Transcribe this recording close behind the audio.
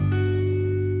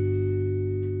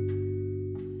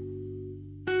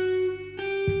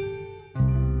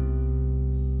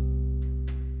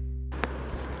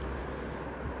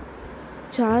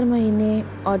4 महीने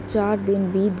और 4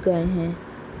 दिन बीत गए हैं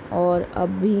और अब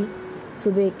भी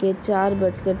सुबह के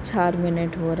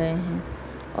 4:04 हो रहे हैं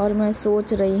और मैं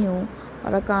सोच रही हूँ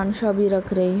और आकांक्षा भी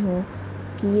रख रही हूँ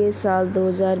कि ये साल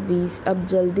 2020 अब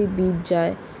जल्दी बीत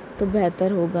जाए तो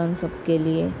बेहतर होगा उन सब के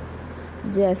लिए।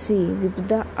 जैसी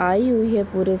विपदा आई हुई है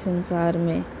पूरे संसार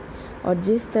में और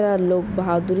जिस तरह लोग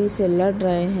बहादुरी से लड़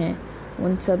रहे हैं,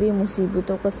 उन सभी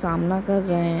मुसीबतों का सामना कर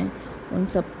रहे हैं, उन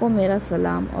सबको मेरा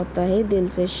सलाम और तहे दिल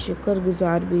से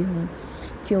शुक्रगुजार भी हूँ,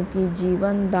 क्योंकि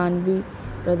जीवन दान भी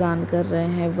प्रदान कर रहे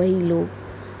हैं वही लोग।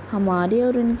 हमारी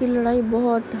और उनकी लड़ाई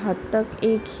बहुत हद तक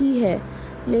एक ही है,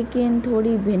 लेकिन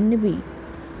थोड़ी भिन्न भी।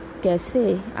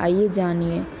 कैसे, आइए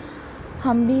जानिए।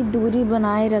 हम भी दूरी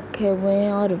बनाए रखे हुए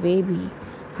हैं और वे भी।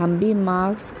 हम भी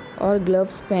मास्क और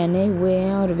ग्लव्स पहने हुए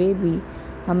हैं और वे भी।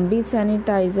 हम भी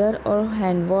सैनिटाइज़र और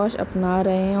हैंड वॉश अपना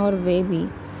रहे हैं और वे भी।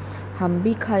 हम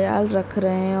भी ख्याल रख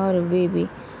रहे हैं और वे भी।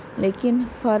 लेकिन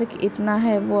फ़र्क इतना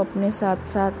है, वो अपने साथ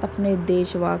साथ अपने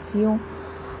देशवासियों,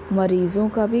 मरीज़ों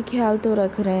का भी ख्याल तो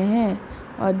रख रहे हैं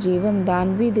और जीवन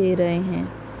दान भी दे रहे हैं।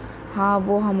 हाँ,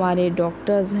 वो हमारे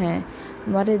डॉक्टर्स हैं,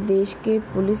 हमारे देश के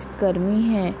पुलिसकर्मी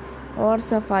हैं और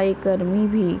सफाई कर्मी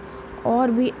भी,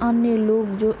 और भी अन्य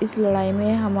लोग जो इस लड़ाई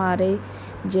में हमारे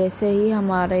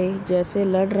जैसे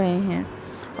लड़ रहे हैं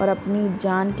और अपनी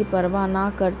जान की परवाह ना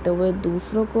करते हुए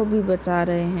दूसरों को भी बचा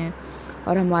रहे हैं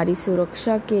और हमारी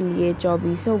सुरक्षा के लिए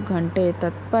 24 घंटे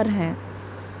तत्पर हैं।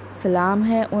 सलाम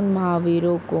है उन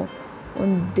महावीरों को,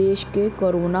 उन देश के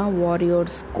कोरोना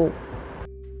वॉरियर्स को।